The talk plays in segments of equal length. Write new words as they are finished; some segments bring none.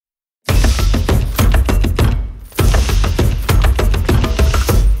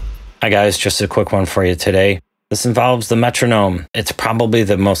Hi guys, just a quick one for you today. This involves the metronome. It's probably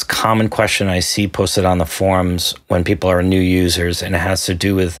the most common question I see posted on the forums when people are new users, and it has to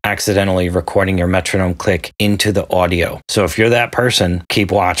do with accidentally recording your metronome click into the audio. So if you're that person,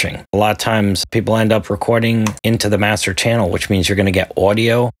 keep watching. A lot of times people end up recording into the master channel, which means you're going to get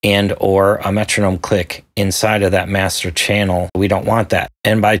audio and or a metronome click inside of that master channel. We don't want that.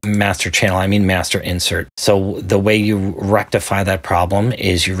 And by master channel, I mean master insert. So the way you rectify that problem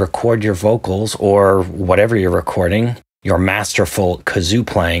is you record your vocals or whatever you're recording, your masterful kazoo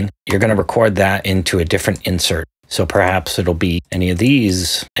playing, you're going to record that into a different insert. So perhaps it'll be any of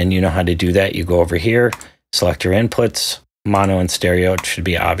these, and you know how to do that. You go over here, select your inputs, mono and stereo. It should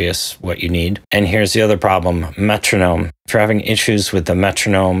be obvious what you need. And here's the other problem, metronome. If you're having issues with the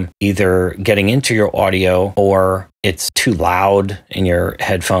metronome either getting into your audio or it's too loud in your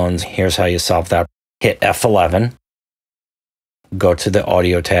headphones, here's how you solve that. Hit F11, go to the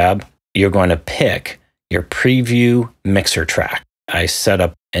audio tab. You're going to pick your preview mixer track. I set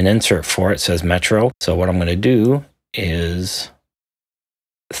up an insert for it, says Metro. So what I'm going to do is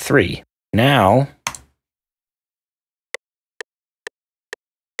 3. Now,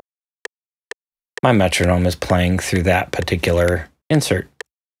 my metronome is playing through that particular insert.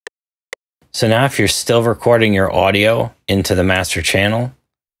 So now if you're still recording your audio into the master channel,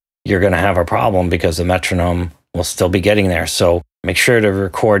 you're going to have a problem because the metronome will still be getting there. So make sure to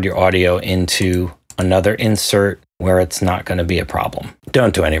record your audio into another insert where it's not going to be a problem.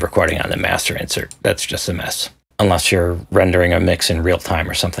 Don't do any recording on the master insert. That's just a mess. Unless you're rendering a mix in real time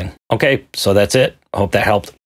or something. Okay, so that's it. Hope that helped.